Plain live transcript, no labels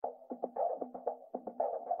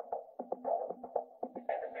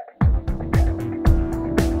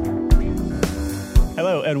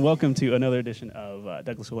and welcome to another edition of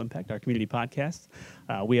Douglasville Impact, our community podcast.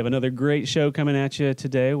 We have another great show coming at you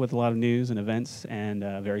today with a lot of news and events and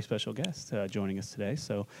very special guests joining us today.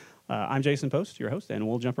 So I'm Jason Post, your host, and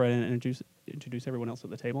we'll jump right in and introduce everyone else at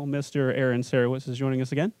the table. Mr. Aaron Sarowitz is joining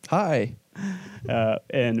us again. Hi.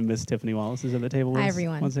 And Miss Tiffany Wallace is at the table with Hi, us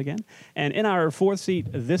everyone. once again. And in our fourth seat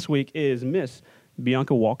this week is Miss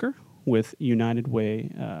Bianca Walker with United Way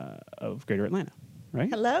of Greater Atlanta, right?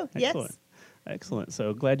 Hello. Excellent. Yes. Excellent.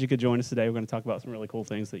 So glad you could join us today. We're going to talk about some really cool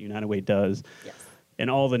things that United Way does Yes. and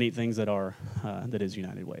all the neat things that are that is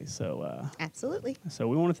United Way. So Absolutely. so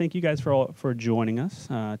we want to thank you guys for joining us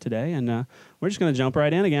today, and we're just going to jump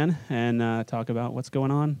right in again and talk about what's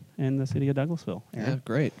going on in the city of Douglasville. Yeah,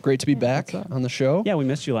 Aaron? great to be back on the show. Yeah, we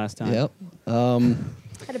missed you last time. Yep.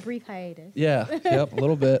 Had a brief hiatus. Yeah. Yep. A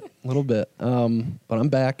little bit. But I'm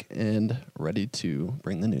back and ready to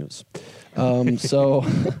bring the news. So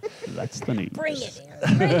That's the news. Bring it,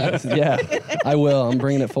 Aaron. Bring it. yeah, I will. I'm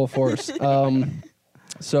bringing it full force.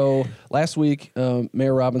 So last week,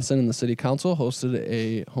 Mayor Robinson and the City Council hosted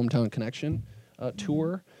a Hometown Connection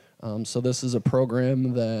tour. So this is a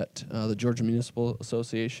program that the Georgia Municipal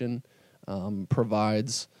Association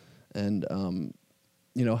provides and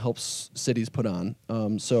helps cities put on.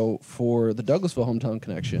 So for the Douglasville Hometown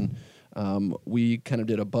Connection, we kind of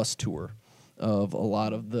did a bus tour of a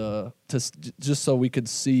lot of just so we could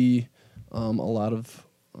see a lot of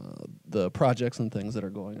the projects and things that are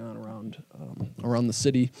going on around the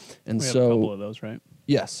city. And We have so a couple of those, right?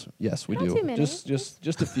 yes, we Not do. too many.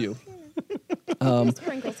 Just a few.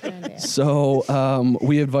 Sprinkles here and there. So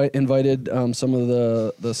we invited some of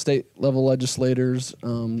the state level legislators,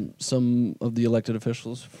 some of the elected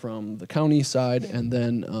officials from the county side, and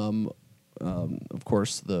then of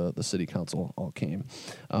course the city council all came.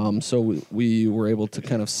 So we were able to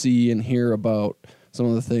kind of see and hear about some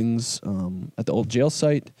of the things at the old jail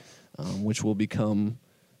site, which will become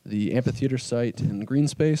the amphitheater site in green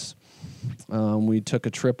space. We took a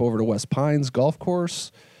trip over to West Pines Golf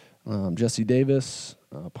Course, Jesse Davis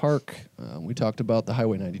Park. We talked about the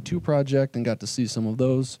Highway 92 project and got to see some of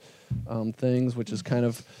those things, which is kind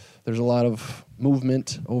of, there's a lot of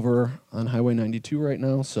movement over on Highway 92 right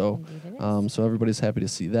now, so Indeed it is. so everybody's happy to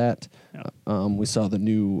see that. Yeah. We saw the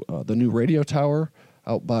new radio tower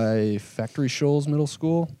out by Factory Shoals Middle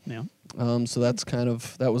School. Yeah. So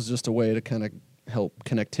that was just a way to kind of help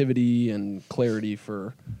connectivity and clarity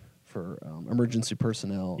for emergency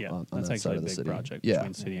personnel Yeah, on that's that actually side a of the big city. project Yeah.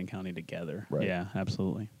 between city and county together. Right. Yeah,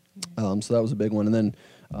 absolutely. So that was a big one. And then,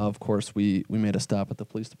 of course, we made a stop at the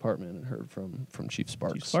police department and heard from Chief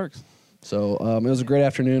Sparks. Chief Sparks. So it was a great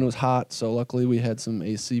afternoon. It was hot, so luckily we had some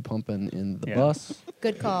AC pumping in the Yeah. bus.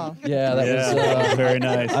 Good call. Yeah, that was very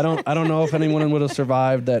nice. I don't know if anyone would have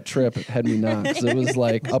survived that trip had we not, 'cause it was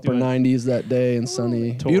like upper doing- 90s that day and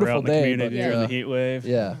sunny, Tour beautiful out in the day. community But, during yeah. the heat wave.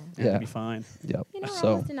 yeah, It'd yeah, be fine. yep. You know, we're So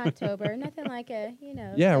almost in October. Nothing like a,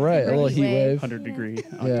 Yeah, right, a little heat wave. 100 Yeah. degree Yeah,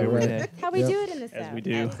 October right. day. How we Yep. do it in the South. As we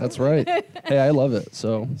do. That's right. Hey, I love it.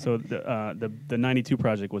 So So the 92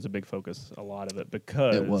 project was a big focus, a lot of it,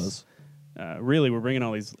 because it was. Really, we're bringing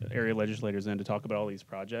all these area legislators in to talk about all these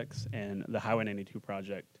projects, and the Highway 92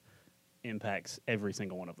 project impacts every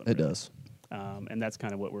single one of them. It really. does. And that's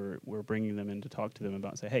kind of what we're bringing them in to talk to them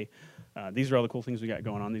about and say, hey, these are all the cool things we got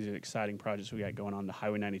going on. These are the exciting projects we got going on. The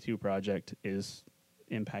Highway 92 project is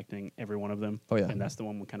impacting every one of them. Oh, yeah. And that's the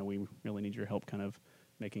one we really need your help kind of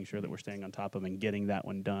making sure that we're staying on top of and getting that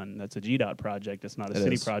one done. That's a GDOT project. It's not a It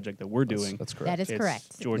city is. project that we're doing. That's correct. That is It's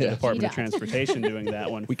correct. Georgia Yeah. Department of GDOT. Transportation doing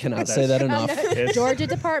that one. We cannot That's- say that enough. It's- Georgia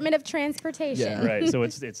Department of Transportation. Yeah. Right, so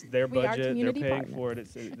it's their We are budget, they're community paying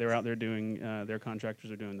partners. for it. They're out there doing, their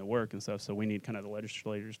contractors are doing the work and stuff. So we need kind of the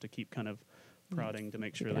legislators to keep kind of prodding to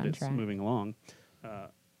make sure Keep it that on it's track. moving along.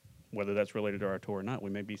 Whether that's related to our tour or not, we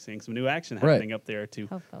may be seeing some new action Right. happening up there to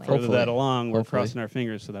Hopefully. further Hopefully. that along. We're Hopefully. crossing our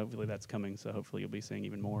fingers, so that hopefully that's coming. So hopefully you'll be seeing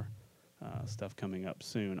even more stuff coming up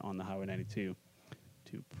soon on the Highway 92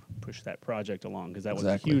 to push that project along, because that was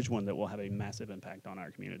Exactly. a huge one that will have a massive impact on our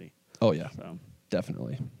community. Oh yeah, So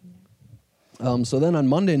definitely. So then on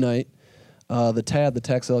Monday night, the TAD, the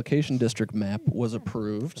Tax Allocation District map, was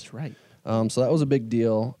approved. right. So that was a big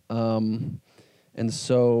deal. And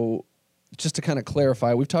so, just to kind of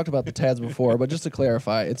clarify, we've talked about the TADs before, but just to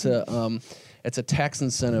clarify, it's a tax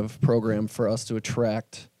incentive program for us to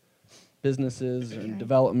attract businesses and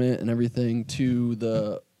development and everything to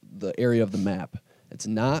the area of the map. It's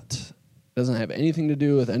not doesn't have anything to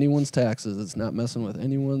do with anyone's taxes. It's not messing with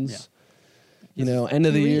anyone's end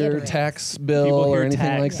of the year Reiterate. tax People bill or hear anything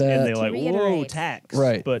tax like that. and they're like, whoa, Reiterate. tax.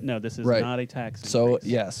 Right. But no, this is Right. not a tax So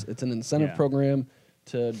increase. yes, it's an incentive Yeah. program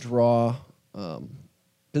to draw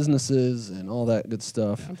businesses and all that good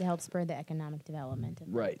stuff. And to help spur the economic development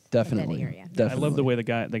of Right, of definitely. that area. Definitely. I love the way the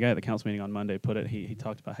guy at the council meeting on Monday put it. He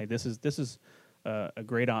talked about, hey, this is a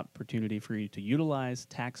great opportunity for you to utilize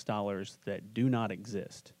tax dollars that do not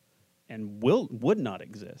exist and would not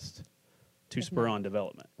exist to If spur not. on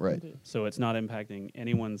development. Right. Indeed. So it's not impacting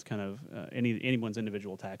anyone's kind of anyone's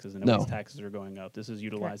individual taxes, and No. nobody's taxes are going up. This is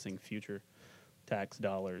utilizing future tax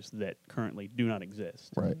dollars that currently do not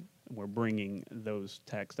exist. Right. We're bringing those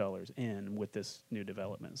tax dollars in with this new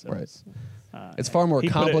development. So Right. it's It's far more he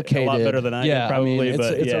put it complicated. a lot better than I yeah, did, probably. I mean,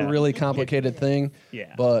 but it's yeah. a really complicated thing.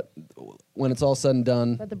 Yeah. But when it's all said and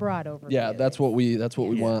done, But the broad overview. yeah, that's what we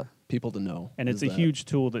Yeah. want people to know. And it's is a that. huge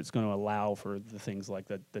tool that's going to allow for the things like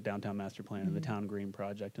the downtown master plan and the Mm-hmm. town green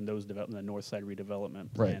project and those the north side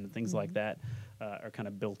redevelopment plan Right. and things like Mm-hmm. that are kind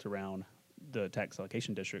of built around the tax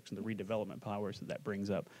allocation districts and the redevelopment powers that brings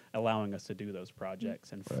up, allowing us to do those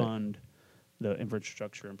projects and Right. fund the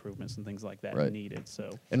infrastructure improvements and things like that Right. needed. So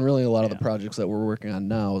And really, a lot of the Yeah. projects that we're working on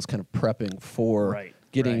now is kind of prepping for Right,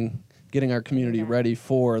 getting our community Yeah. ready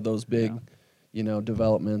for those big, Yeah.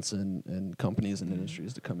 developments and companies and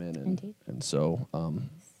industries to come in. Indeed. And so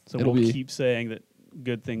so it'll we'll be keep saying that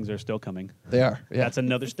good things are still coming. they are. Yeah. That's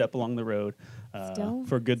another step along the road Still-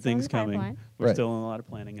 for good still in things the coming. pipeline. We're Right. still in a lot of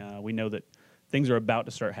planning. We know that things are about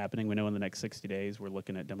to start happening. We know in the next 60 days we're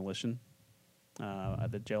looking at demolition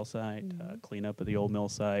at the jail site, cleanup at the old mill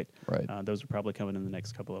site. Right. Those are probably coming in the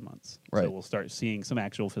next couple of months. Right. So we'll start seeing some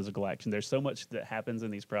actual physical action. There's so much that happens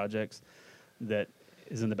in these projects that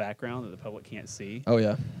is in the background that the public can't see. Oh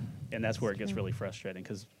yeah. And that's where it gets really frustrating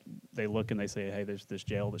because they look and they say, hey, there's this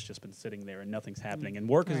jail that's just been sitting there and nothing's happening. And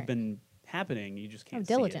work has Right. been happening. You just Oh, can't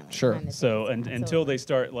see it. diligently. Sure. behind the So scenes, until absolutely. they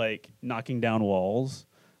start like knocking down walls,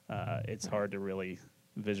 it's hard to really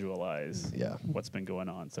visualize Yeah. what's been going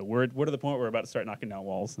on. So we're to the point where we're about to start knocking down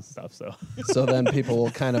walls and stuff. So So then people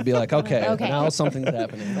will kind of be like, okay, Okay. now something's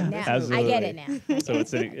happening. Now, I Absolutely. get it now. so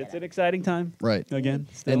it's an exciting time. Right. Again.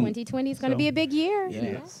 Still. 2020 is going to So- be a big year. It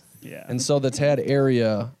is. Yeah. And so the TAD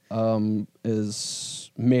area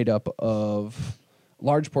is made up of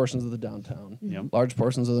large portions of the downtown, Yep. large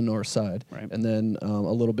portions of the north side, Right. and then a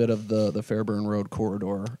little bit of the Fairburn Road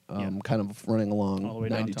corridor, Yep. kind of running along all the way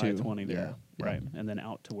down 92. to I-20 there. Yeah. Right. And then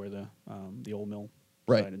out to where the old mill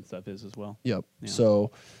Right. side and stuff is as well. Yep. Yeah.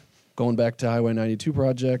 So going back to Highway 92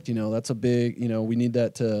 project, that's a big, we need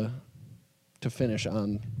that to finish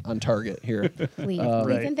on target here. Please, Right.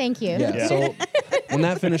 please, and thank you. Yeah. Yeah. So when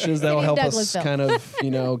that finishes, that'll City help of us Douglasville. kind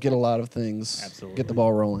of, get a lot of things, Absolutely. get the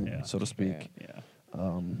ball rolling, Yeah. so to speak. Yeah.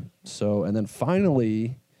 So, and then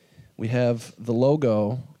finally, we have the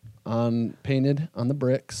logo painted on the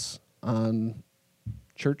bricks on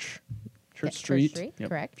Church Street. Yep.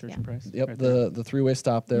 Correct. Church yeah. and Price. Yep, right there. the three-way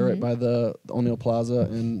stop there right Mhm. by the O'Neill Plaza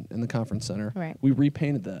and the conference center. Right. We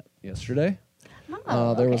repainted that yesterday.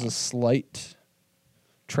 Oh, There was okay. a slight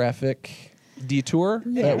traffic detour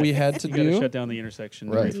Yeah. that we had to You got to do. shut down the intersection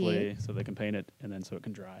Right. briefly so they can paint it and then so it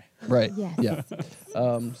can dry. Right. Yes. Yeah.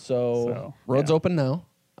 So So, road's yeah. open now.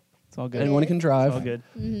 It's all good. Anyone can drive. It's all good.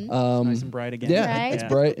 Mhm. Nice and bright again. Yeah, Right. it's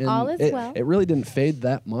bright. And All is it, well. it really didn't fade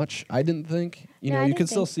that much. I didn't think. No, I You didn't could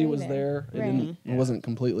still think see so it was either. there. It, Right. didn't, Yeah. it wasn't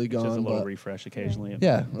completely gone. Just a little but refresh occasionally.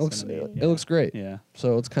 yeah, It's it looks gonna be- it looks great. Yeah.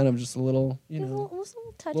 So it's kind of just a little, Just a little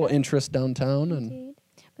touch little up. interest downtown, and Indeed.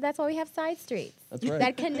 But that's why we have side streets. That's right.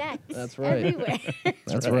 That connect. That's right. Everywhere.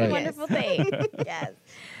 that's right. right. Wonderful thing. Yes.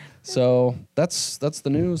 So that's the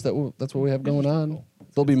news. That's what we have going on.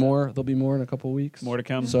 There'll be more. There'll be more in a couple weeks. More to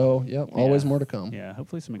come. So always Yeah. more to come. Yeah,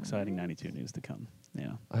 hopefully some exciting 92 news to come.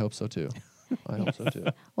 Yeah. I hope so too. I hope so too.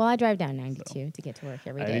 Well, I drive down 92 to get to work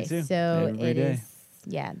every I do day. too. So Every it day. is.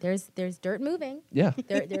 Yeah, there's dirt moving. Yeah.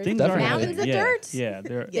 There's Things Definitely. are mountains happening. of Yeah. dirt. Yeah,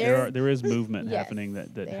 there There- there is movement Yes, happening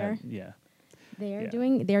that there. yeah. They're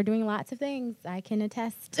Yeah. doing lots of things. I can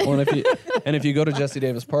attest. Well, and if you go to Jesse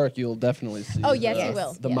Davis Park, you'll definitely see. Oh, yes, the, you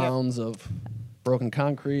will. The Yeah. mounds of broken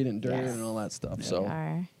concrete and dirt Yes. and all that stuff. They So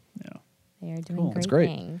are Yeah. doing Cool. great, That's great.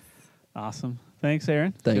 things. Awesome. Thanks,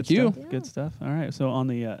 Aaron. Thank Good you. Stuff. Good stuff. All right. So on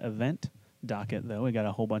the event docket, though, we got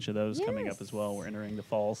a whole bunch of those coming up Yes. as well. We're entering the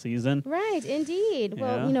fall season. Right, indeed.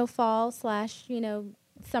 Yeah. Well, fall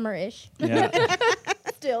 / summer-ish. Yeah.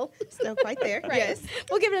 Still. Still quite there. Yes.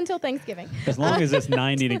 We'll give it until Thanksgiving. As long as it's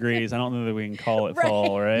 90 degrees, I don't know that we can call it Right.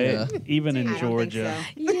 fall, right? Yeah. Even in I don't think Georgia.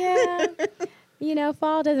 so. Yeah.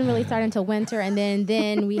 Fall doesn't really start until winter, and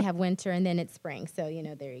then we have winter, and then it's spring. So,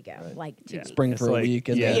 there you go. Like 2 Yeah. weeks. spring It's for like- a week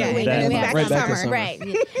and yeah, then Yeah, week, that- and then we back have to right back to summer. summer. Right.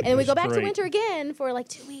 And then we go back to Straight. winter again for like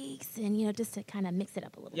 2 weeks, and just to kind of mix it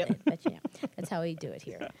up a little Yep. bit. But that's how we do it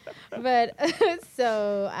here. But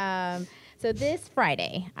so So this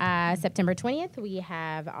Friday, September 20th, we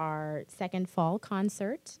have our second fall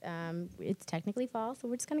concert. It's technically fall, so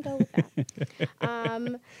we're just going to go with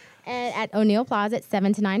that. And at O'Neill Plaza at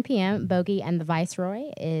 7 to 9 p.m., Bogey and the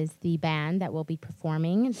Viceroy is the band that will be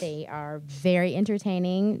performing. They are very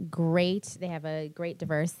entertaining, great. They have a great,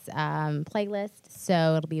 diverse playlist,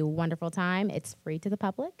 so it'll be a wonderful time. It's free to the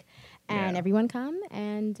public. And Yeah. everyone come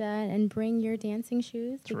and bring your dancing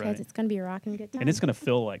shoes because right. it's going to be a rocking good time. And it's going to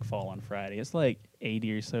feel like fall on Friday. It's like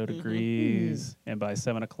 80 or so degrees. And by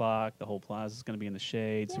 7 o'clock, the whole plaza is going to be in the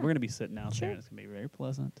shade. So Yeah. we're going to be sitting out Sure. there, and it's going to be very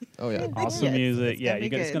pleasant. Oh yeah. Awesome Yes, music. it's Yeah, gonna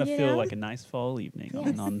be it's good. going to You feel know? like a nice fall evening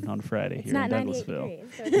Yes. on Friday It's here not in 98 Douglasville.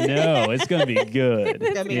 degrees. So it's No, it's going to be good.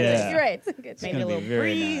 It's gonna be yeah. You're right. It's a good It's Maybe gonna a be little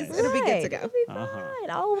very breeze. nice. It'll be good to go. It'll be Uh-huh. fine.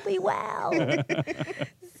 All will be well.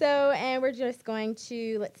 So, and we're just going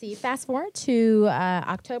to, let's see, fast forward to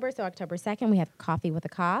October. So October 2nd, we have Coffee with a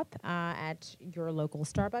Cop at your local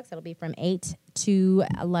Starbucks. It'll be from 8 to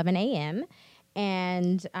 11 a.m.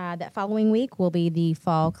 And that following week will be the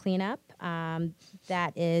fall cleanup.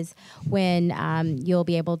 That is when you'll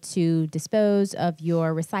be able to dispose of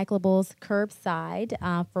your recyclables curbside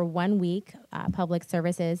for 1 week. Public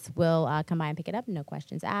services will come by and pick it up, no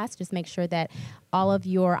questions asked. Just make sure that all of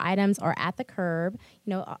your items are at the curb,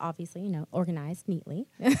 obviously, organized neatly.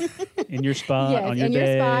 In your spot, Yes, on your in day.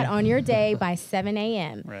 your spot on your day by 7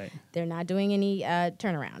 a.m. Right. They're not doing any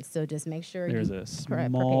turnarounds, so just make sure There's you a prepare.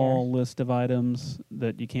 small list of items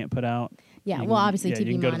that you can't put out. Yeah, You well, can- obviously yeah, TV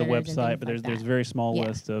you can go to the monitors and website, things but like there's that. a very small Yeah.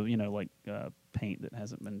 list of like paint that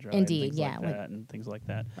hasn't been dried. Indeed, and things yeah, like with- that, and things like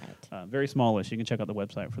that. Right. Very small list. You can check out the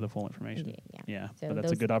website for the full information. Indeed, yeah. Yeah, So but that's a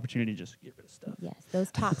those- good opportunity to just get rid of stuff. Yes,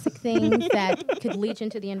 those toxic things that could leach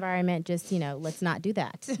into the environment. Just let's not do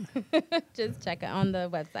that. Just check it on the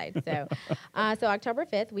website. So, so October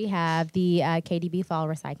 5th, we have the KDB Fall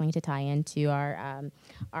Recycling to tie into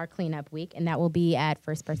our cleanup week, and that will be at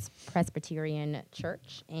First Presbyterian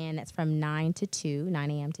Church, and that's from 9 a.m.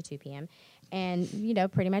 to 2 p.m. And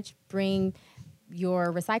pretty much bring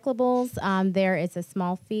your recyclables. There is a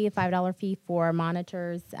small fee, a $5 fee for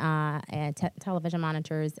monitors, and television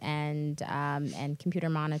monitors, and computer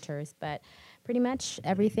monitors. But pretty much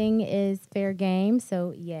everything is fair game.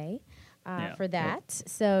 So yay Yeah, for yep. that.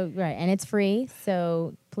 So right, and it's free.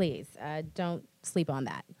 So please don't sleep on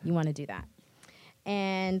that. You want to do that.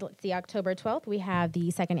 And let's see, October 12th, we have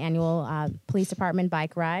the second annual police department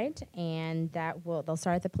bike ride, and they'll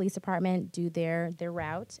start at the police department, do their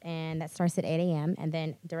route, and that starts at 8 a.m. And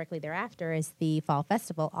then directly thereafter is the fall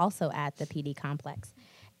festival, also at the PD complex,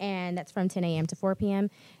 and that's from 10 a.m. to 4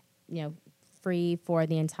 p.m. Free for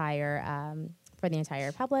the entire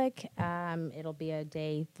public. It'll be a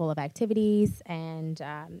day full of activities and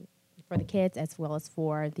for the kids as well as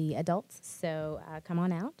for the adults. So come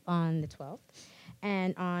on out on the 12th.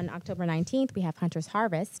 And on October 19th, we have Hunter's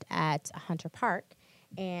Harvest at Hunter Park,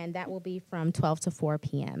 and that will be from 12 to 4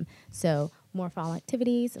 p.m. So more fall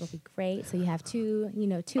activities. It'll be great. So you have two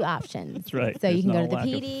options. That's right. So you There's can go not to a the lack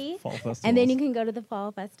of PD, fall and then you festivals. can go to the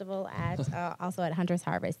fall festival at also at Hunter's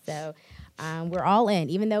Harvest. So we're all in.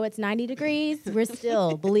 Even though it's 90 degrees, we're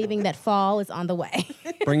still believing that fall is on the way.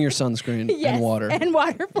 Bring your sunscreen Yes, and water. And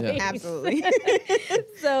water, please. Absolutely.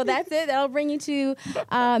 So that's it. That'll bring you to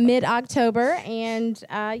mid-October, and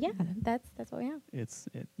that's what we have.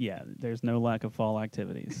 There's no lack of fall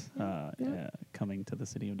activities coming to the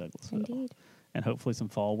city of Douglasville. Indeed. And hopefully some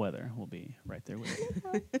fall weather will be right there with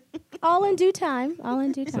you. All in due time. All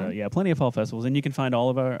in due So time. plenty of fall festivals, and you can find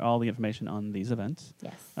all the information on these events.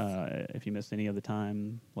 Yes. If you missed any of the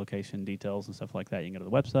time, location details, and stuff like that, you can go to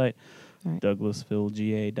the website, Right.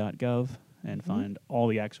 douglasvillega.gov, and find all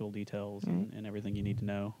the actual details and everything you need to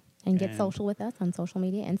know. And get social with us on social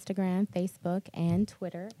media, Instagram, Facebook, and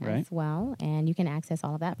Twitter Right. as well. And you can access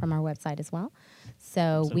all of that from our website as well. So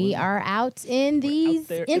Absolutely. we are out in these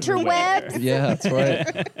there interwebs. everywhere. Yeah, that's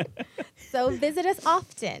right. So visit us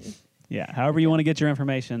often. Yeah, however you want to get your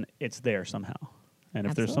information, it's there somehow. And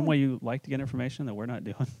if there's some Absolutely. way you like to get information that we're not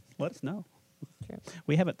doing, let us know. True.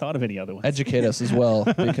 We haven't thought of any other ones. Educate us as well,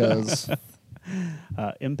 because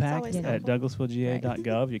Impact always at helpful.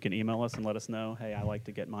 douglasvillega.gov. You can email us and let us know, hey, I like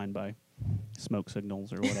to get mine by smoke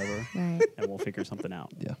signals or whatever, Right. and we'll figure something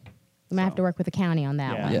out. yeah, We might have to So- work with the county on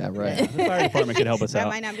that one. yeah, right. The fire department could help us That out.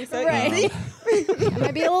 might not be so Right. easy. That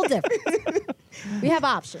might be a little different. We have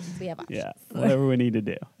options. Yeah, whatever we need to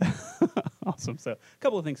do. Awesome. So, a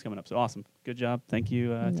couple of things coming up. So, awesome. Good job. Thank you,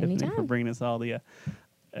 Tiffany, for Anytime. bringing us all the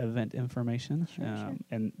event information. Sure.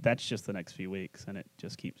 And that's just the next few weeks, and it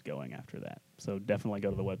just keeps going after that. So, definitely go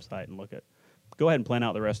to the website and go ahead and plan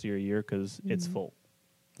out the rest of your year because it's full.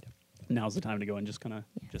 Now's the time to go and just kind of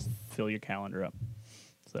just fill your calendar up.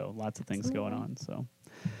 So lots of things Absolutely. going on. So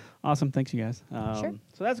awesome. Thanks, you guys. Sure.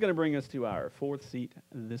 So that's going to bring us to our fourth seat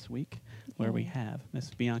this week, where we Yay. have Miss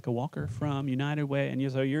Bianca Walker from United Way.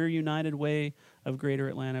 And so you're United Way of Greater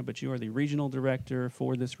Atlanta, but you are the regional director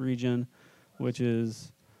for this region, which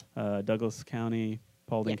is Douglas County,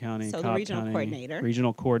 Paulding Yeah, County, so the Cobb regional County, coordinator.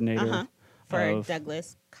 Regional coordinator. Uh-huh. For of-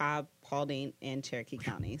 Douglas, Cobb, Paulding, and Cherokee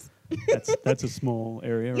counties. That's a small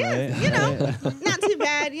area, Yes, right? you know, not too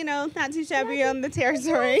bad, not too shabby on the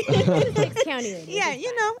territory. 6 county lady. Yeah,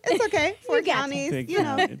 it's okay. 4 You gotcha. counties, Big,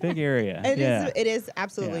 big area. It is. yeah. It is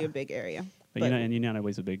absolutely Yeah. a big area. But United Way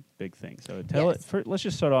is a big thing. So Yes. let's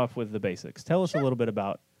just start off with the basics. Tell us a little bit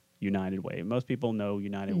about United Way. Most people know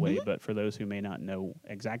United Way, but for those who may not know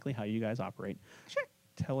exactly how you guys operate, Sure.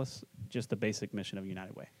 tell us just the basic mission of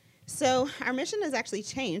United Way. So our mission has actually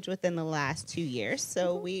changed within the last 2 years.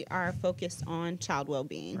 So we are focused on child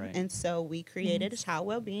well-being. Right. And so we created a child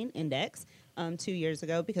well-being index 2 years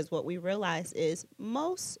ago because what we realized is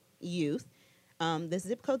most youth, the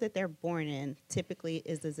zip code that they're born in typically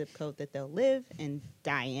is the zip code that they'll live and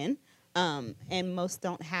die in. And most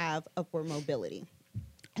don't have upward mobility.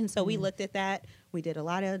 And so we looked at that. We did a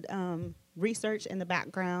lot of research in the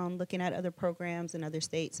background, looking at other programs in other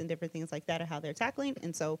states and different things like that and how they're tackling.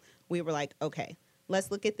 And so we were like, okay, let's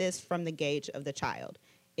look at this from the gauge of the child.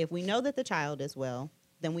 If we know that the child is well,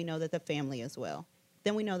 then we know that the family is well.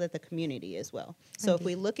 Then we know that the community is well. So if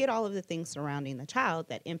we look at all of the things surrounding the child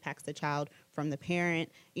that impacts the child from the parent,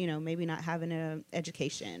 maybe not having an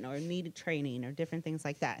education or needed training or different things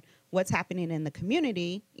like that, what's happening in the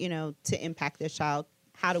community, to impact this child,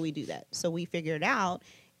 how do we do that? So we figured out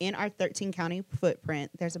in our 13 county footprint,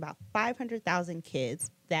 there's about 500,000 kids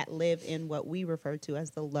that live in what we refer to as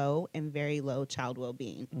the low and very low child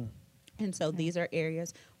well-being. And so these are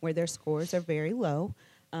areas where their scores are very low,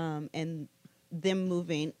 and them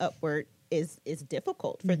moving upward is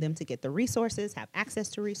difficult for them to get the resources, have access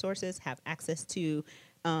to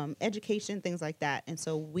education, things like that. And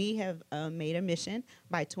so we have made a mission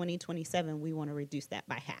by 2027, we want to reduce that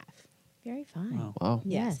by half. Very fun. Wow. Wow.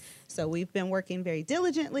 Yes. So we've been working very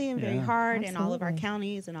diligently and very Yeah. hard in all of our Absolutely.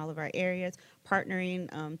 counties and all of our areas,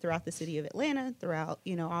 partnering throughout the city of Atlanta, throughout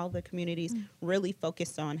all the communities, really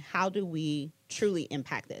focused on how do we truly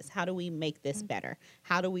impact this? How do we make this better?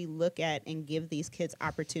 How do we look at and give these kids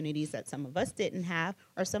opportunities that some of us didn't have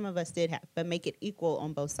or some of us did have, but make it equal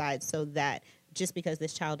on both sides so that just because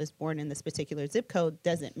this child is born in this particular zip code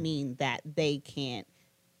doesn't mean that they can't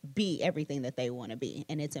be everything that they want to be,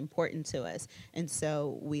 and it's important to us. And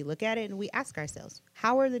so we look at it and we ask ourselves,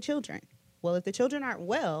 how are the children? Well, if the children aren't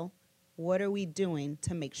well, what are we doing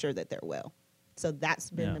to make sure that they're well? So that's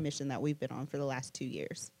been Yeah. the mission that we've been on for the last 2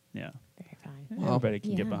 years. Yeah. Very fun. Wow. Everybody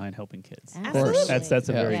can get Yeah. behind helping kids. Absolutely. That's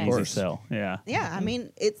a Yeah, very of easy course. sell. Yeah. Yeah, I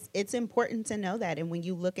mean, it's important to know that. And when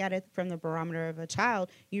you look at it from the barometer of a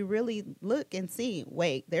child, you really look and see,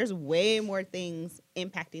 wait, there's way more things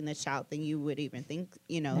impacting the child than you would even think,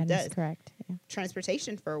 That does. is correct. Yeah.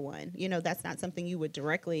 Transportation for one, that's not something you would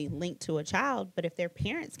directly link to a child, but if their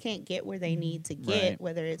parents can't get where they need to get, Right.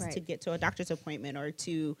 whether it's to Right. get to a doctor's appointment or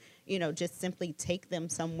to, just simply take them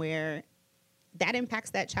somewhere, that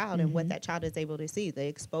impacts that child and what that child is able to see, the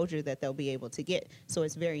exposure that they'll be able to get. So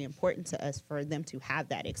it's very important to us for them to have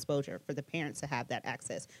that exposure, for the parents to have that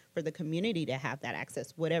access, for the community to have that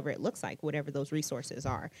access, whatever it looks like, whatever those resources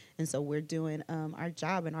are. And so we're doing our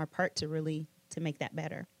job and our part to really to make that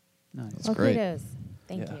better. Nice. That's Well, great. kudos.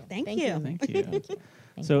 Thank Yeah. you. Thank you. Thank you. Thank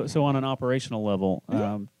you. So on an operational level,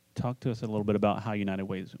 talk to us a little bit about how United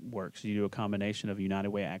Way works. Do you do a combination of United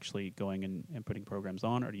Way actually going and putting programs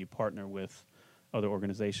on, or do you partner with other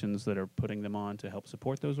organizations that are putting them on to help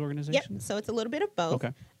support those Yep. organizations? So it's a little bit of both.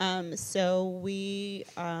 Okay. So we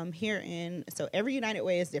so every United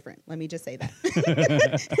Way is different. Let me just say that.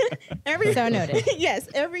 every So noted. Yes,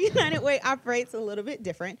 every United Way operates a little bit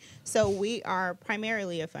different. So we are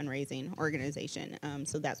primarily a fundraising organization.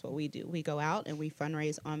 So that's what we do. We go out and we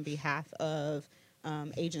fundraise on behalf of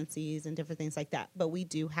agencies and different things like that. But we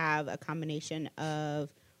do have a combination of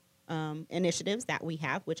initiatives that we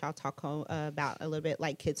have, which I'll talk about a little bit,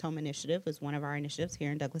 like Kids Home Initiative is one of our initiatives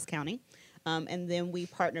here in Douglas County. And then we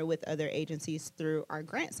partner with other agencies through our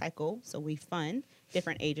grant cycle. So we fund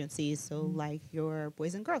different agencies, so like your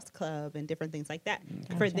Boys and Girls Club and different things like that,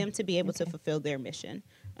 for Gotcha. them to be able to Okay. fulfill their mission.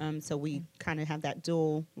 So we kind of have that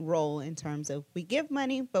dual role in terms of we give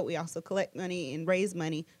money, but we also collect money and raise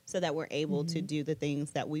money so that we're able to do the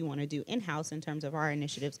things that we want to do in-house in terms of our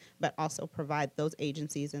initiatives, but also provide those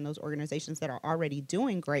agencies and those organizations that are already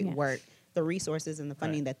doing great Yes. work the resources and the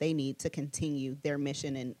funding that they need to continue their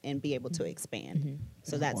mission and be able to expand.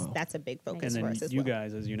 So that's a big focus And for then us as you well.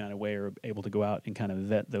 guys, as United Way, are able to go out and kind of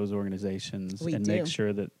vet those organizations We and do. make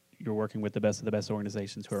sure that you're working with the best of the best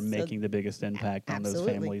organizations who are So- making the biggest impact on those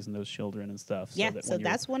absolutely. families and those children and stuff. Yeah, that so when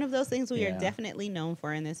you're- that's one of those things we are Yeah. definitely known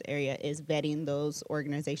for in this area is vetting those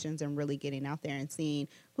organizations and really getting out there and seeing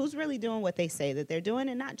who's really doing what they say that they're doing,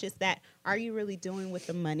 and not just that. Are you really doing with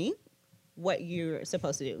the money what you're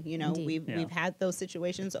supposed to do? You know, Indeed. Yeah. we've had those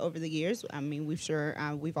situations over the years. I mean,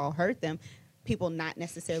 we've all heard them. People not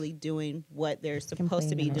necessarily doing what they're supposed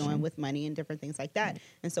to be Completing the doing mission. with money and different things like that.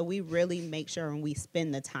 And so we really make sure and we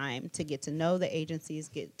spend the time to get to know the agencies,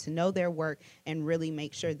 get to know their work, and really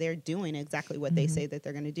make sure they're doing exactly what they say that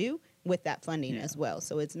they're going to do with that funding Yeah. as well.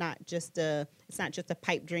 So it's not just a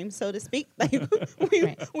pipe dream, so to speak. Like we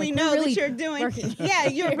Right. Like, we we're know really that you're doing, working. yeah,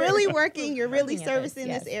 you're really working. You're really Working at this, servicing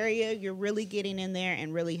yes. this area. You're really getting in there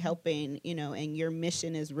and really helping. You know, and your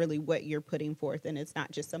mission is really what you're putting forth, and it's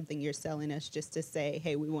not just something you're selling us just to say,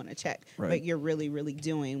 hey, we want to check, Right. but you're really, really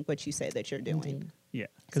doing what you say that you're doing. Indeed. yeah,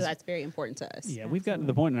 So 'cause- that's very important to us. yeah, we've gotten to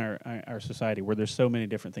the point in our society where there's so many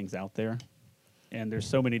different things out there, and there's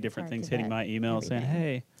so many different hard things to hitting vet my email saying, everything.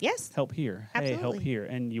 "Hey, Yes. help here. Hey, help Absolutely. here,"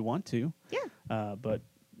 and you want to, Yeah. but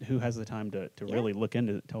who has the time to Yeah. really look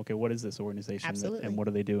into it? Okay, what is this organization Absolutely. and what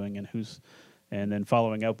are they doing and who's, and then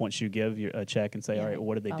following up once you give a check and say, Yeah. all right,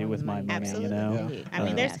 what did they do Follow with the my money. money? Absolutely. You know, Indeed. I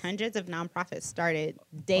mean, there's Yes. hundreds of nonprofits started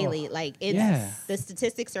daily. Like it's Yeah. the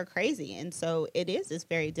statistics are crazy, and so it's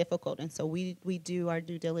very difficult. And so we do our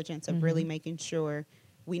due diligence of really making sure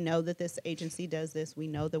we know that this agency does this. We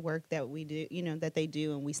know the work that we do, you know, that they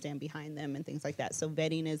do, and we stand behind them and things like that. So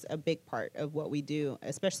vetting is a big part of what we do,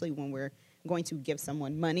 especially when we're going to give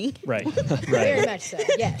someone money. right, Very right, much so.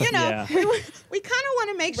 Yes. You know, Yeah. we kind of want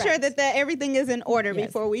to make sure Right. that everything is in order Yes.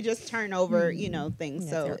 before we just turn over, you know, things.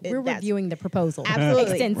 Yes, so sir. it- we're that's- reviewing the proposal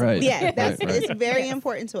Absolutely. extensively. Right. Yeah, that's Right. it's very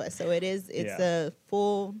important to us. So it's Yeah. a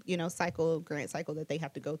full, you know, grant cycle that they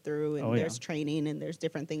have to go through, and Oh, yeah. there's training and there's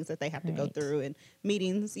different things that they have to go Right. through, and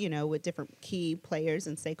meetings, you know, with different key players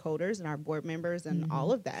and stakeholders and our board members and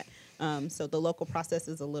all of that. So the local process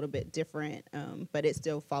is a little bit different, but it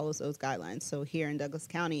still follows those guidelines. So here in Douglas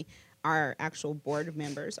County, our actual board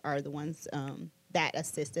members are the ones that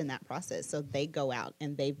assist in that process. So they go out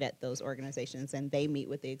and they vet those organizations and they meet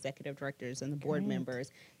with the executive directors and the board Great.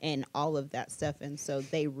 members and all of that stuff. And so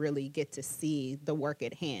they really get to see the work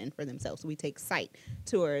at hand for themselves. We take site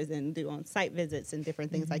tours and do on-site visits and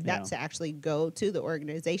different things like that Yeah. to actually go to the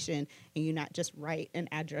organization, and you not just write an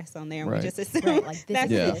address on there and Right. we just assume Right, like, this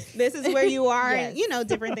that's is it. this. This is where you are, Yes. and you know,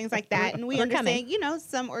 different things like that. And we We're understand, coming. you know,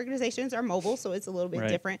 some organizations are mobile, so it's a little bit Right,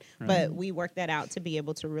 different, right. but we work that out to be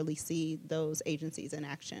able to really see those agencies in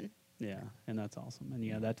action. yeah, and that's awesome. And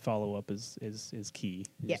yeah, that follow up is key.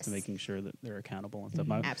 Yes. Just to making sure that they're accountable and stuff.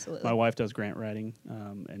 Absolutely. My wife does grant writing,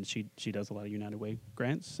 and she does a lot of United Way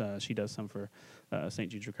grants. She does some for St.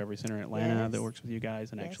 Jude's Recovery Center in Atlanta that Yes. works with you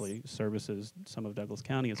guys and Yes. actually services some of Douglas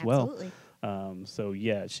County as Absolutely. well. So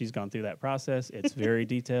yeah, she's gone through that process. It's very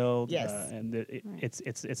detailed. Yes. And Right.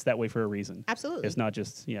 it's that way for a reason. Absolutely. It's not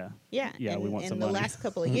just Yeah, Yeah, and we want in some the money. last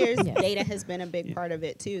couple of years, Yes. data has been a big part of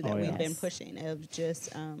it too that Oh, we've yeah. been Yes. pushing, of just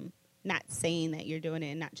not saying that you're doing it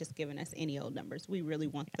and not just giving us any old numbers. We really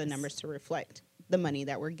want the Yes. numbers to reflect the money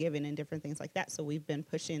that we're giving and different things like that. So we've been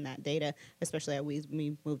pushing that data, especially as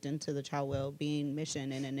we moved into the child well-being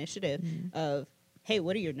mission and initiative of, hey,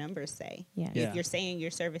 what do your numbers say? Yeah. Yeah. If you're saying you're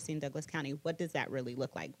servicing Douglas County, what does that really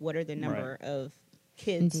look like? What are the number Right. of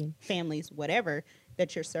kids, Indeed. families, whatever,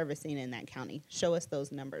 that you're servicing in that county? Show us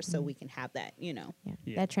those numbers so we can have that, you know. Yeah.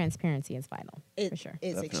 Yeah. That transparency is vital It for sure.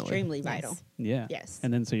 is Definitely. extremely Yes. vital. Yeah. Yes.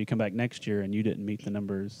 And then so you come back next year and you didn't meet the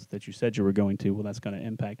numbers that you said you were going to. Well, that's going to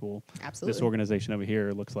impact. Well, Absolutely. this organization over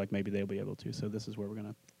here looks like maybe they'll be able to. So this is where we're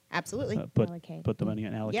going Absolutely. to Allocate. put the money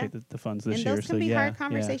and allocate Yeah. the funds this And year. those So can be yeah, hard yeah.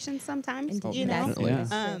 conversations sometimes, Indeed. you know. Definitely. That's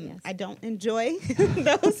true, yes. I don't enjoy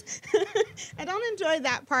those. I don't enjoy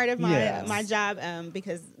that part of my Yes. my job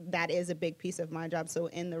because that is a big piece of my job. So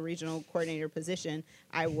in the regional coordinator position,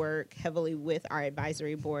 I work heavily with our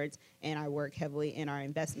advisory boards and I work heavily in our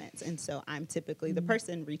investments. And so I'm typically the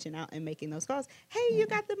person reaching out and making those calls. Hey, you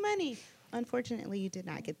got the money. Unfortunately, you did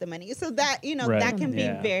not get the money. So that, you know, Right. that can be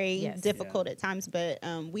Yeah. very Yes. difficult at times, but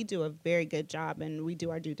we do a very good job and we do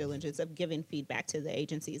our due diligence of giving feedback to the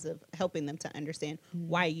agencies, of helping them to understand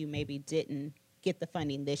why you maybe didn't get the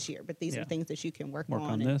funding this year, but these Yeah. are things that you can work Work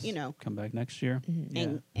on and, this. you know, Come back next year.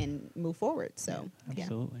 Yeah. and move forward. So, yeah,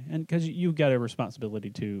 Absolutely. And because you've got a responsibility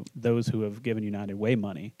to those who have given United Way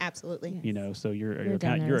money, absolutely. Yeah. you know, so you're Your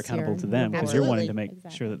donors, accountable to your them because you're wanting to board. make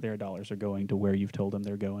Exactly. sure that their dollars are going to where you've told them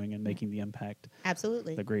they're going and making the impact,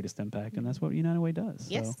 Absolutely. the greatest impact. And that's what United Way does.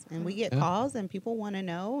 Yes, So, and we get Yeah. calls, and people want to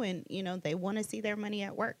know, and you know they want to see their money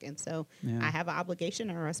at work, and so Yeah. I have an obligation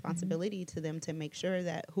or a responsibility to them to make sure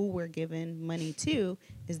that who we're giving money to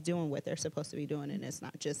is doing what they're supposed to be doing, and it's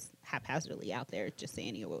not just haphazardly out there, just to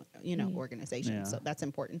any organization. Yeah. So that's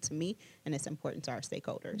important to me, and it's important to our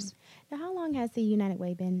stakeholders. Now, how long has the United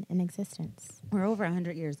Way been in existence? We're over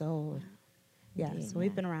 100 years old. Yeah, Indeed, so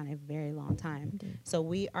we've yeah. been around a very long time. Indeed. So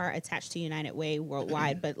we are attached to United Way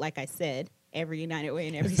worldwide, but like I said, every United Way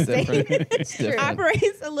in every It's state different. It's different.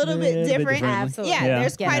 operates a little Yeah, bit a bit different. differently. Absolutely. Yeah, Yeah.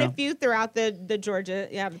 there's Yeah. quite Yeah. a few throughout the Georgia,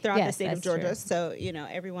 throughout the Yes, state of that's Georgia. true. So you know,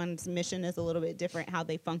 everyone's mission is a little bit different. How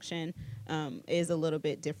they function is a little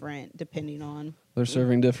bit different depending on They're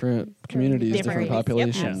serving different communities, Different different areas. Yep.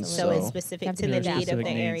 populations. so it's So specific have to to the be need of adaptable. the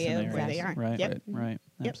Specific needs area in where the they are. areas. Right, Yep. right.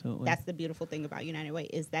 Yep. Absolutely. That's the beautiful thing about United Way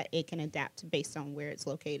is that it can adapt based on where it's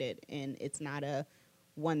located, and it's not a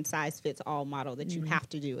one size fits all model that you have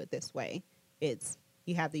to do it this way. It's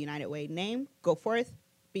you have the United Way name, go forth,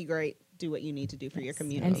 be great, do what you need to do for your Yes.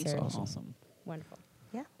 community. And serve. awesome. Wonderful.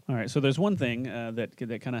 Yeah. All right, so there's one thing that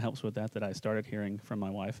kind of helps with that I started hearing from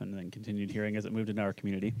my wife and then continued hearing as it moved into our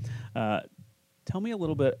community. Tell me a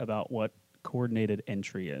little bit about what coordinated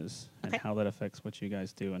entry is and Okay. how that affects what you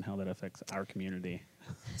guys do and how that affects our community.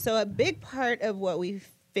 So a big part of what we've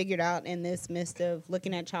figured out in this midst of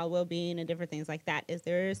looking at child well-being and different things like that is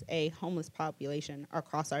there's a homeless population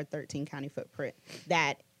across our 13 county footprint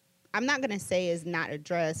that I'm not going to say is not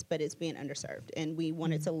addressed, but it's being underserved. And we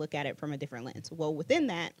wanted to look at it from a different lens. Well, within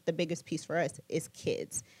that, the biggest piece for us is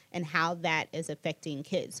kids and how that is affecting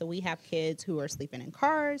kids. So we have kids who are sleeping in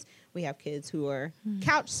cars. We have kids who are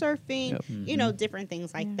couch surfing, Yep. you know, different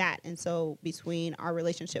things like that. And so between our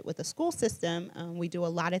relationship with the school system, we do a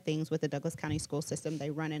lot of things with the Douglas County school system.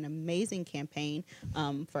 They run an amazing campaign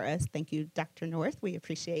for us. Thank you, Dr. North. We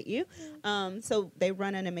appreciate you. So they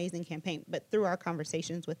run an amazing campaign. But through our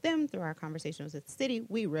conversations with them, through our conversations with the city,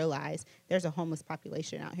 we realized there's a homeless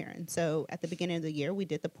population out here. And so at the beginning of the year, we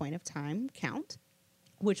did the point of time count,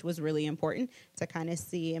 which was really important to kind of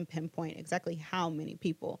see and pinpoint exactly how many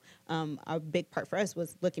people. A big part for us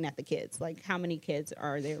was looking at the kids, like how many kids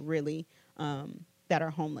are there really that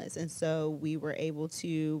are homeless. And so we were able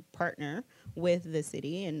to partner with the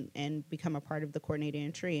city and become a part of the coordinated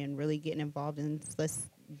entry and really getting involved in let's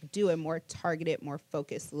do a more targeted, more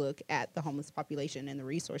focused look at the homeless population and the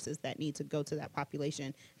resources that need to go to that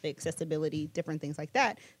population, the accessibility, different things like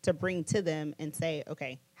that, to bring to them and say,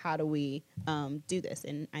 okay, how do we do this?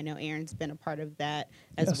 And I know Aaron's been a part of that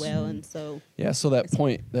as Yes. well. And so, Yeah, so that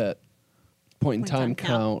point in time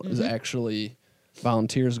count is Mhm. actually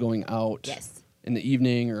volunteers going out yes, in the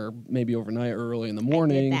evening or maybe overnight or early in the I did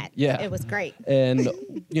morning. that. Yeah. It was great. And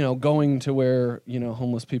going to where,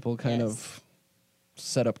 homeless people kind Yes. of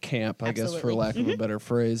set up camp, I guess for Absolutely. lack of a better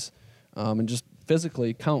phrase, and just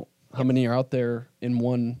physically count how many are out there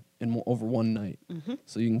over one night.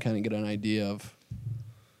 So you can kind of get an idea of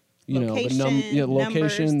Location, the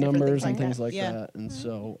location, numbers, different numbers, things and like things that. like Yeah. that. And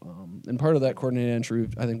so, and part of that coordinated entry,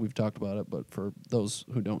 I think we've talked about it, but for those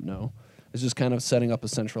who don't know, is just kind of setting up a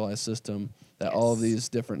centralized system that all of Yes. these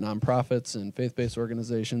different nonprofits and faith-based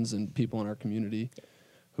organizations and people in our community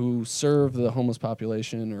who serve the homeless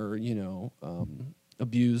population or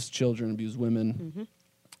abused children, abused women,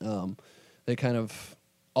 they kind of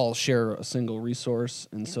all share a single resource,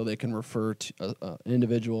 and so they can refer to an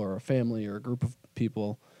individual or a family or a group of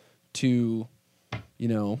people to,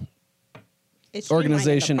 It's streamlining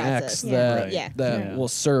organization the X process. that Right. Yeah. that Yeah. will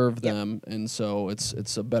serve Yep. them, and so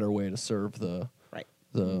it's a better way to serve the Right.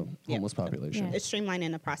 homeless population. Yeah. It's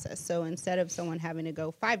streamlining the process. So instead of someone having to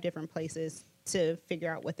go 5 different places to figure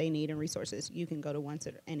out what they need and resources, you can go to one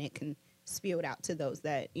and it can spew it out to those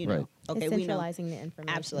that, Right. okay, It's we know. centralizing the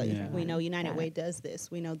information. Absolutely. Yeah. We know United Got Way it. does this.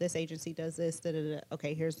 We know this agency does this. Da, da, da.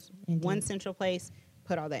 Okay, here's Indeed. one central place.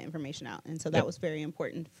 Put all that information out. And so that Yep. was very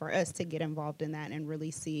important for us to get involved in that and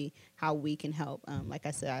really see how we can help. Like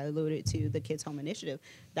I said, I alluded to the Kids Home Initiative.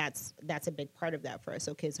 That's a big part of that for us.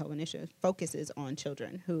 So Kids Home Initiative focuses on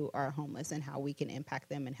children who are homeless and how we can impact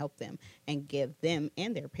them and help them and give them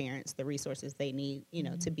and their parents the resources they need,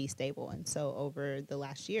 to be stable. And so over the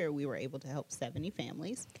last year, we were able to help 70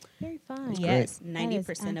 families. Very fun. That's Yes, great.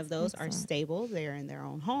 90% of those are excellent. stable. They're in their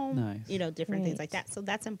own home. Nice. Different things Great. like that. So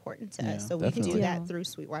that's important to Yeah, us. So we can definitely. do Yeah. that through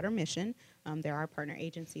through Sweetwater Mission. They're our partner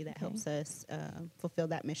agency that Okay. helps us fulfill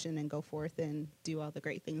that mission and go forth and do all the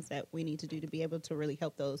great things that we need to do to be able to really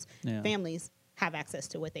help those Yeah. families have access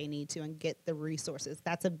to what they need to and get the resources.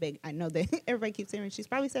 That's a big, I know that everybody keeps saying, she's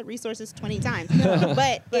probably said resources 20 times, but it's,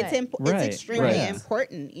 Right, it's extremely right.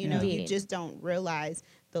 important. You know, you Indeed. just don't realize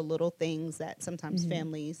the little things that sometimes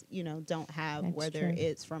families, you know, don't have, That's whether true.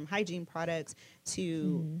 it's from hygiene products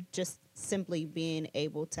to just simply being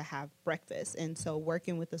able to have breakfast. And so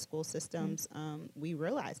working with the school systems, we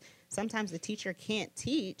realize sometimes the teacher can't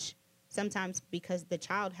teach sometimes because the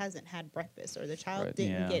child hasn't had breakfast or the child Right.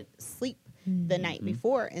 didn't Yeah. get sleep the night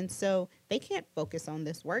before, and so they can't focus on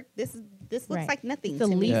this work. This looks Right. like nothing It's the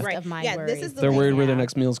to me. least Right? of my yeah, this worries. is the They're least- worried where their Yeah.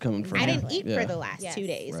 next meal's coming from. I didn't Exactly. eat Yeah. for the last Yes. 2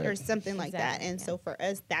 days or Right. something like that. Exactly, And yeah. so for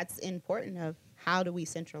us, that's important of how do we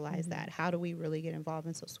centralize that? How do we really get involved?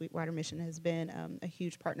 And so Sweetwater Mission has been a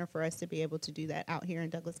huge partner for us to be able to do that out here in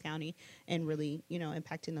Douglas County and really, you know,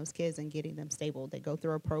 impacting those kids and getting them stable. They go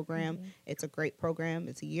through a program. It's a great program.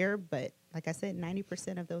 It's a year, but like I said,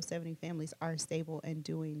 90% of those 70 families are stable and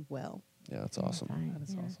doing well. Yeah, that's awesome. Fine, That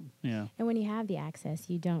is yeah. awesome. Yeah. And when you have the access,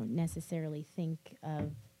 you don't necessarily think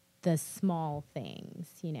of the small things,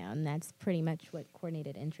 you know, and that's pretty much what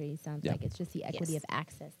coordinated entry sounds Yeah. like. It's just the equity Yes. of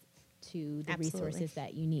access to the Absolutely. resources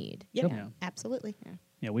that you need. Yep, Yeah. absolutely.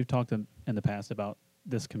 Yeah, we've talked in the past about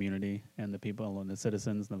this community and the people and the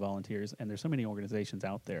citizens and the volunteers, and there's so many organizations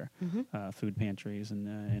out there, food pantries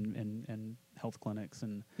and health clinics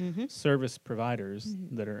and service providers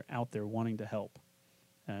that are out there wanting to help.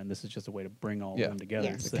 And this is just a way to bring all Yeah. of them together.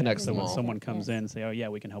 Yeah. So Connect that them when all. someone comes Yes. in and say, "Oh yeah,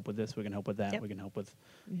 we can help with this, we can help with that, Yep. we can help with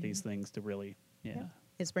these things," to really, yeah,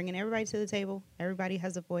 It's bringing everybody to the table. Everybody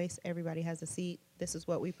has a voice. Everybody has a seat. This is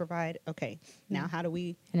what we provide. Okay, now how do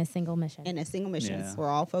we, In a single mission. in a single mission, Yeah. we're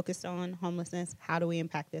all focused on homelessness. How do we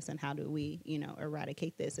impact this and how do we, you know,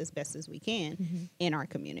 eradicate this as best as we can in our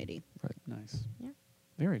community? nice, Yeah.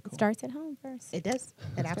 very cool, Starts at home first. It does.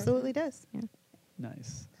 It absolutely does. Yeah.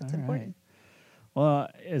 nice. That's All right. important. Well,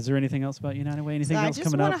 is there anything else about United Way? Anything So else I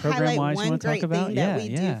just coming want up to highlight program-wise you one want to talk great about? thing Yeah, that we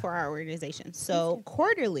yeah. do for our organization. So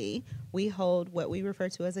quarterly, we hold what we refer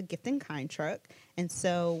to as a gift in kind truck. And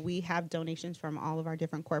so we have donations from all of our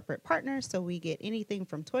different corporate partners. So we get anything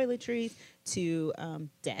from toiletries to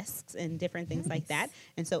desks and different things like that.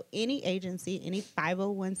 And so any agency, any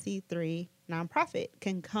 501c3 nonprofit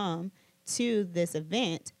can come to this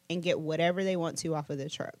event and get whatever they want to off of the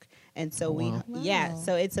truck. And so wow. yeah, Wow.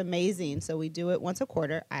 so it's amazing. So we do it once a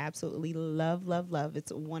quarter. I absolutely love.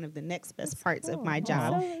 It's one of the next best parts of my cool.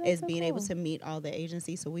 job That's is so being able cool. to meet all the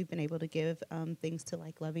agencies. So we've been able to give things to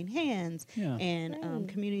like Loving Hands Yeah. and Great.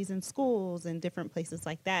 communities and schools and different places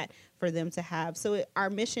like that for them to have. So our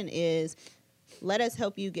mission is, let us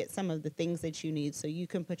help you get some of the things that you need so you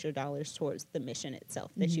can put your dollars towards the mission itself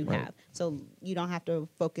that you Right. have. So you don't have to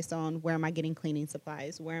focus on where am I getting cleaning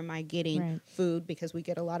supplies, where am I getting Right. food, because we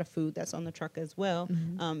get a lot of food that's on the truck as well.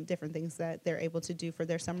 Different things that they're able to do for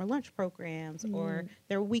their summer lunch programs or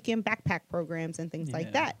their weekend backpack programs and things Yeah.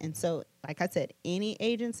 like that. And so, like I said, any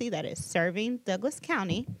agency that is serving Douglas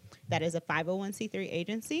County, that is a 501c3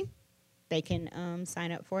 agency, they can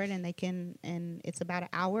sign up for it, and they can, and it's about an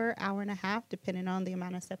hour and a half, depending on the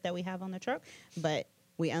amount of stuff that we have on the truck. But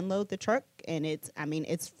we unload the truck, and it's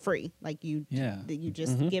free. Like you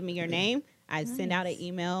just give me your name. I send out an Nice.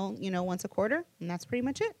 email, once a quarter, and that's pretty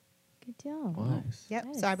much it. Good deal. Wow. Nice. Yep.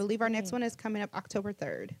 That So I is believe our next great. one is coming up October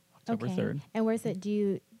 3rd. October 3rd. And where's it? Do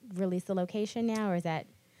you release the location now, or is that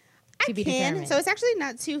to I be can. determined? So it's actually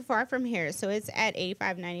not too far from here. So it's at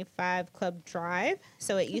 8595 Club Drive.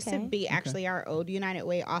 So it used to Okay. be actually our old United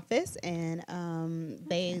Way office, and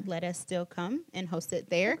they let us still come and host it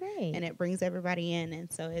there. great. And it brings everybody in,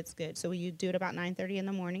 and so it's good. So we do it about 9:30 in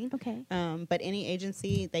the morning. Okay. But any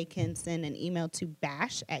agency, they can send an email to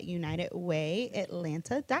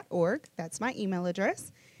bash@unitedwayatlanta.org. That's my email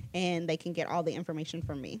address, and they can get all the information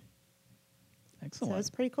from me. Excellent. So it's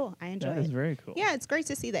pretty cool. I enjoy That it. is very cool. Yeah, it's great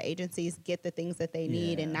to see the agencies get the things that they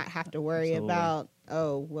need and Yeah, not have to worry absolutely. about,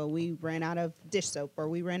 oh, well, we ran out of dish soap or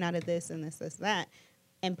we ran out of this and this, that,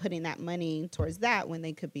 and putting that money towards that when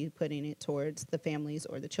they could be putting it towards the families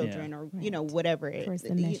or the children or, Right. whatever it Towards is.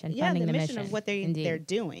 the mission, Yeah, funding the the mission mission. of what Indeed. they're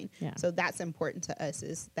doing. Yeah. So that's important to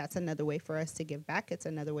us. That's another way for us to give back. It's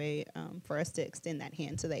another way for us to extend that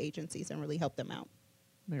hand to the agencies and really help them out.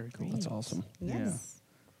 Very cool. Great. That's awesome. Yes.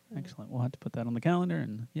 Excellent. We'll have to put that on the calendar,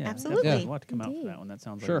 and Absolutely. we'll have to come out for Indeed. that one. That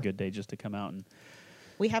sounds Sure. like a good day just to come out and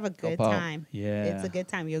We have a good out. time. Yeah. It's a good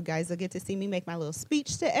time. You guys will get to see me make my little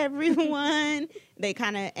speech to everyone. They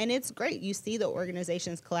kind of, and it's great. You see the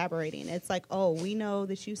organizations collaborating. It's like, oh, we know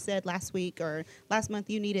that you said last week or last month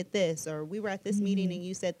you needed this, or we were at this meeting and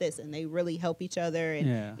you said this, and they really help each other and,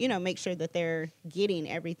 Yeah. you know, make sure that they're getting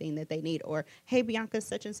everything that they need. Or, hey, Bianca,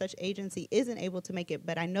 such and such agency isn't able to make it,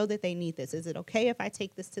 but I know that they need this. Is it okay if I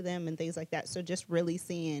take this to them and things like that? So just really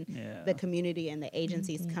seeing Yeah. the community and the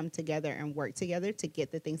agencies come together and work together to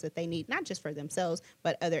get the things that they need, not just for themselves,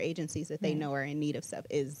 but other agencies that they know are in need of stuff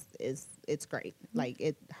is it's great. Like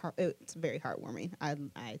it's very heartwarming.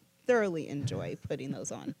 I thoroughly enjoy putting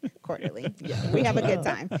those on quarterly. Yeah, we have a good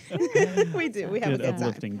time. We do. We have Good a good time.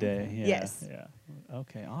 uplifting day. Yeah. Yes. Yeah.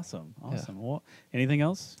 Okay. Awesome. Well, anything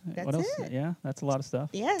else? That's what else? it. Yeah, that's a lot of stuff.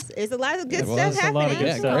 Yes, it's a lot of good It stuff was. That's a lot of happening. good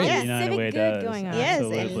Yeah, stuff great. that United Civic Way good does. going on. Yes,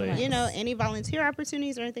 Absolutely. and you know, any volunteer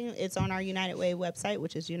opportunities or anything, it's on our United Way website,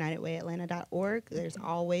 which is unitedwayatlanta.org. There's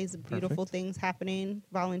always beautiful Perfect. things happening,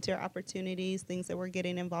 volunteer opportunities, things that we're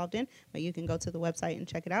getting involved in. But you can go to the website and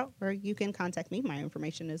check it out, or you can contact me. My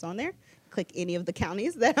information is on there. Click any of the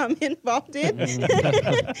counties that I'm involved in, and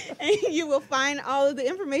you will find all of the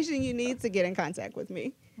information you need to get in contact with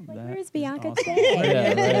me. Like, That where's is Bianca awesome.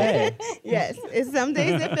 today? Yeah, right. Yes, some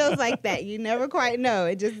days it feels like that. You never quite know.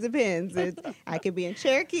 It just depends. I could be in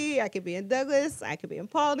Cherokee, I could be in Douglas, I could be in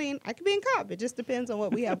Paulding, I could be in Cobb. It just depends on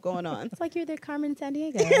what we have going on. It's like you're the Carmen San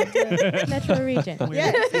Diego of the metro region.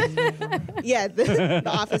 Yes. Yeah, the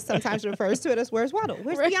office sometimes refers to it as, where's Waddle?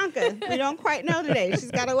 Where's Bianca? We don't quite know today. She's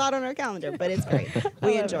got a lot on her calendar, but it's great.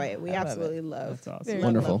 We enjoy it. We absolutely love. That's awesome. Very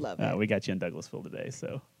Wonderful. Love it. We got you in Douglasville today,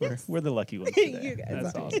 so Yes. we're the lucky ones today. You guys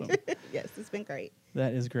That's are. awesome. Yes, it's been great.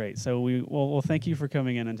 That is great. So well, thank you for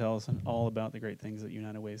coming in and tell us all about the great things that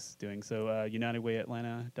United Way is doing. So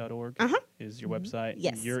UnitedWayAtlanta.org is your website.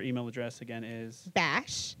 Yes. Your email address again is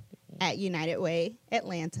Bash at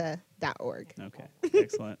UnitedWayAtlanta.org. okay.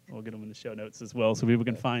 Excellent. We'll get them in the show notes as well, so people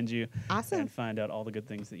can find you Awesome. and find out all the good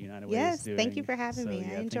things that United Way Yes, is doing. thank you for having So, me. I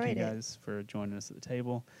yeah, enjoyed thank you it. guys for joining us at the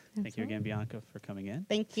table. Thank you again, Bianca, for coming in.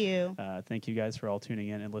 Thank you. Thank you guys for all tuning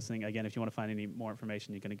in and listening. Again, if you want to find any more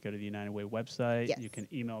information, you're going to go to the United Way website. Yes. You can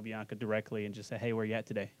email Bianca directly and just say, hey, where you at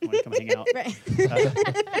today? I want to come hang out. Right.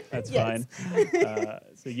 That's Yes. fine.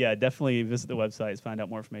 So, yeah, definitely visit the websites, find out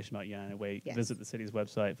more information about United Way. Yes. Visit the city's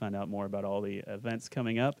website, find out more about all the events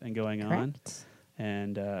coming up and going on. Correct.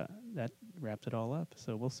 And that wraps it all up.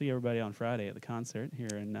 So we'll see everybody on Friday at the concert here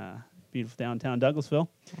in beautiful downtown Douglasville.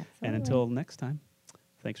 And Absolutely. until next time,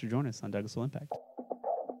 thanks for joining us on Douglasville Impact.